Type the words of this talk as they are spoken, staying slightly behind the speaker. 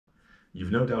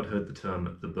You've no doubt heard the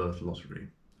term the birth lottery.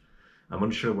 I'm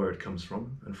unsure where it comes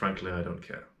from, and frankly I don't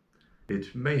care.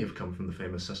 It may have come from the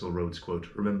famous Cecil Rhodes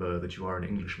quote, "Remember that you are an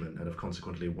Englishman and have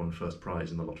consequently won first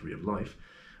prize in the lottery of life."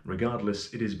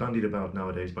 Regardless, it is bandied about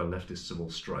nowadays by leftists of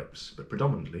all stripes, but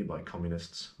predominantly by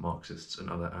communists, Marxists, and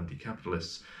other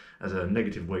anti-capitalists as a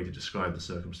negative way to describe the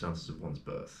circumstances of one's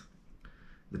birth.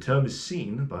 The term is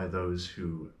seen by those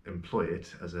who employ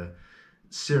it as a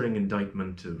searing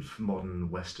indictment of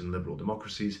modern Western liberal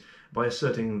democracies by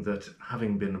asserting that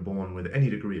having been born with any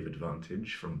degree of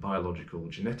advantage, from biological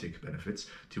genetic benefits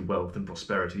to wealth and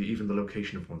prosperity, even the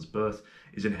location of one's birth,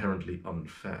 is inherently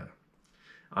unfair.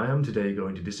 I am today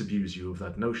going to disabuse you of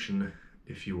that notion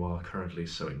if you are currently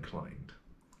so inclined.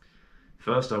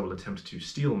 First, I will attempt to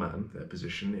steelman their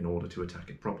position in order to attack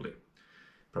it properly.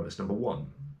 Premise number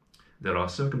 1. There are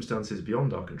circumstances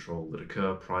beyond our control that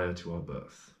occur prior to our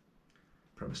birth.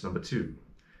 Premise number 2.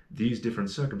 These different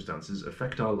circumstances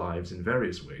affect our lives in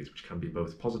various ways which can be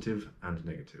both positive and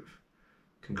negative.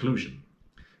 Conclusion.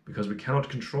 Because we cannot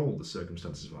control the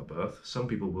circumstances of our birth, some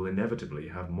people will inevitably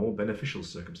have more beneficial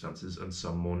circumstances and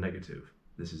some more negative.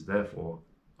 This is therefore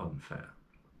unfair.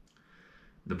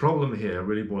 The problem here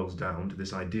really boils down to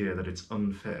this idea that it's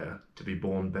unfair to be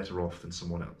born better off than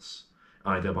someone else,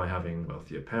 either by having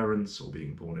wealthier parents, or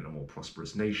being born in a more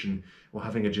prosperous nation, or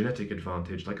having a genetic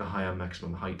advantage like a higher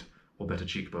maximum height, or better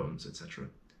cheekbones, etc.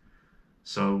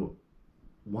 So,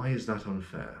 why is that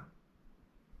unfair?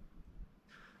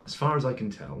 As far as I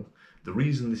can tell, the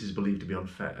reason this is believed to be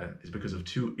unfair is because of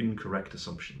two incorrect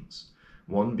assumptions.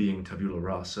 One being tabula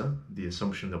rasa, the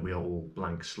assumption that we are all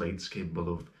blank slates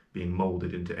capable of being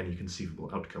moulded into any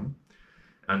conceivable outcome,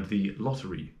 and the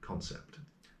lottery concept,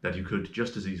 that you could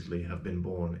just as easily have been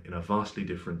born in a vastly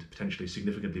different, potentially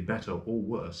significantly better or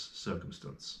worse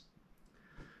circumstance.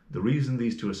 The reason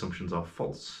these two assumptions are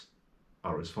false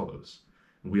are as follows.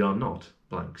 We are not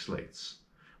blank slates.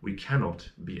 We cannot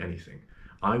be anything.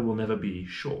 I will never be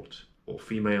short, or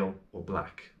female, or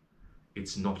black.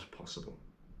 It's not possible.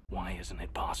 Why isn't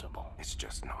it possible? It's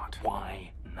just not.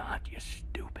 Why not, you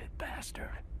stupid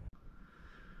bastard?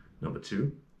 Number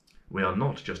 2. We are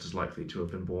not just as likely to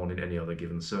have been born in any other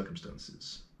given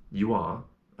circumstances. You are,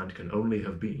 and can only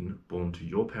have been, born to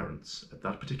your parents at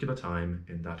that particular time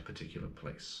in that particular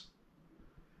place.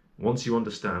 Once you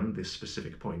understand this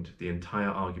specific point, the entire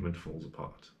argument falls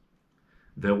apart.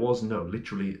 There was no,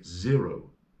 literally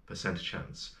 0%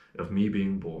 chance of me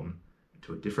being born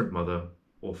to a different mother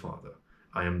or father.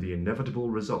 I am the inevitable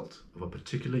result of a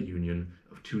particular union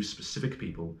of two specific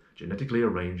people, genetically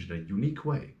arranged in a unique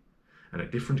way, and a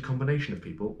different combination of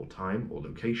people, or time, or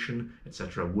location,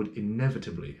 etc. would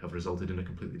inevitably have resulted in a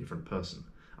completely different person.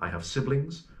 I have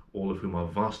siblings, all of whom are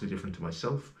vastly different to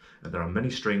myself, and there are many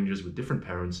strangers with different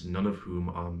parents, none of whom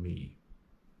are me.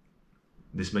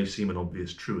 This may seem an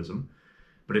obvious truism,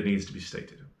 but it needs to be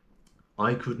stated.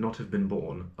 I could not have been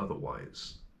born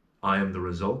otherwise. I am the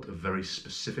result of very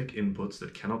specific inputs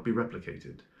that cannot be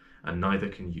replicated, and neither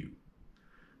can you.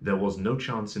 There was no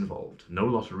chance involved, no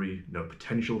lottery, no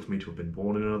potential for me to have been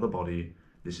born in another body.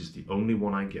 This is the only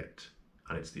one I get,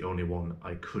 and it's the only one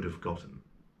I could have gotten.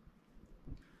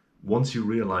 Once you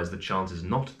realize that chance is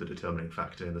not the determining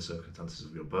factor in the circumstances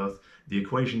of your birth, the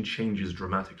equation changes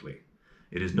dramatically.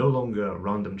 It is no longer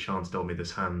random chance dealt me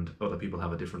this hand, other people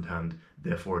have a different hand,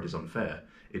 therefore it is unfair.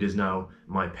 It is now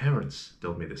my parents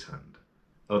dealt me this hand.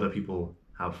 Other people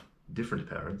have different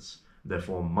parents,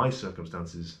 therefore my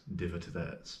circumstances differ to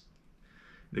theirs.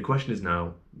 The question is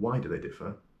now, why do they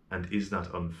differ, and is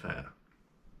that unfair?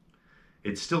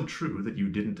 It's still true that you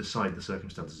didn't decide the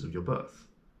circumstances of your birth.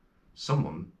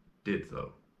 Someone did,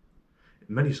 though.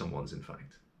 Many someones, in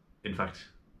fact. In fact,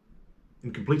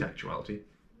 in complete actuality,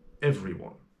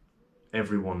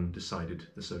 everyone decided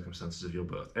the circumstances of your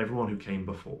birth, everyone who came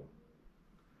before.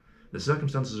 The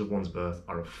circumstances of one's birth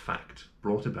are a fact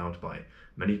brought about by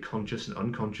many conscious and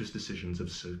unconscious decisions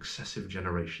of successive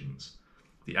generations.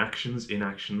 The actions,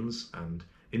 inactions, and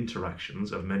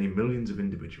interactions of many millions of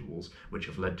individuals which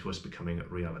have led to us becoming a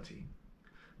reality.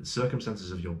 The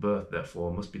circumstances of your birth,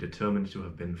 therefore, must be determined to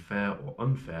have been fair or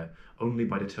unfair only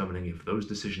by determining if those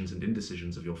decisions and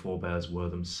indecisions of your forebears were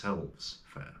themselves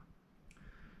fair.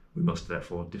 We must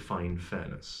therefore define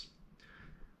fairness.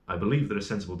 I believe that a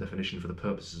sensible definition for the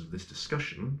purposes of this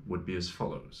discussion would be as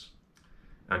follows.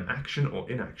 An action or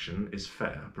inaction is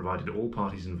fair, provided all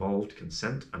parties involved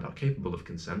consent and are capable of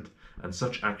consent, and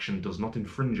such action does not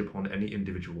infringe upon any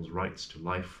individual's rights to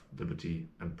life, liberty,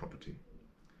 and property.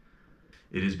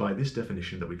 It is by this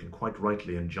definition that we can quite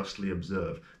rightly and justly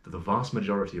observe that the vast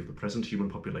majority of the present human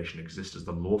population exist as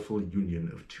the lawful union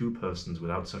of two persons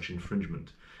without such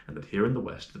infringement, and that here in the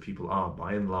West the people are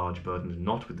by and large burdened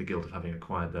not with the guilt of having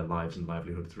acquired their lives and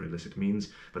livelihood through illicit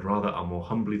means, but rather are more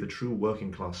humbly the true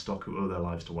working class stock who owe their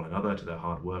lives to one another, to their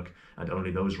hard work, and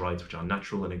only those rights which are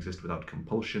natural and exist without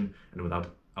compulsion and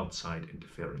without outside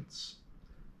interference.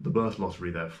 The birth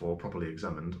lottery, therefore, properly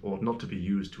examined, ought not to be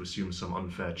used to assume some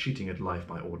unfair cheating at life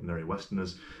by ordinary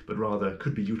Westerners, but rather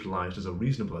could be utilized as a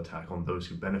reasonable attack on those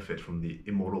who benefit from the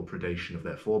immoral predation of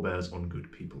their forebears on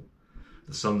good people.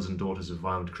 The sons and daughters of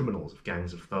violent criminals, of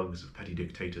gangs of thugs, of petty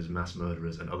dictators, mass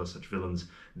murderers, and other such villains,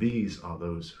 these are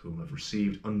those whom have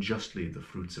received unjustly the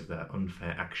fruits of their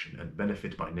unfair action, and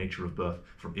benefit by nature of birth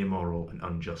from immoral and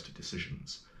unjust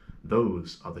decisions.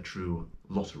 Those are the true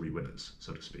lottery winners,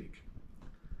 so to speak.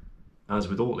 As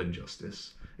with all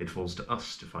injustice, it falls to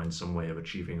us to find some way of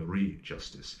achieving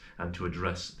re-justice and to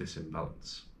address this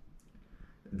imbalance.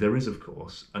 There is, of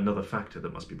course, another factor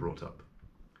that must be brought up.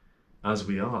 As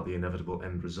we are the inevitable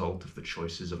end result of the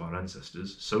choices of our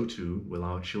ancestors, so too will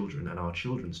our children and our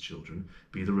children's children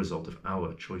be the result of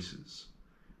our choices.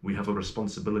 We have a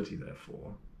responsibility,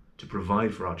 therefore, to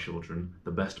provide for our children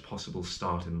the best possible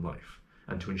start in life,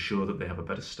 and to ensure that they have a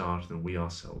better start than we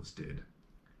ourselves did.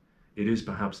 It is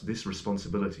perhaps this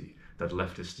responsibility that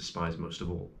leftists despise most of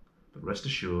all, but rest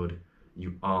assured,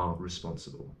 you are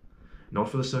responsible. Not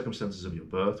for the circumstances of your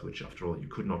birth, which after all you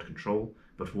could not control,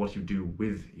 but for what you do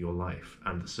with your life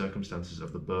and the circumstances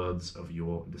of the births of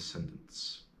your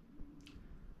descendants.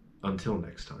 Until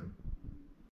next time.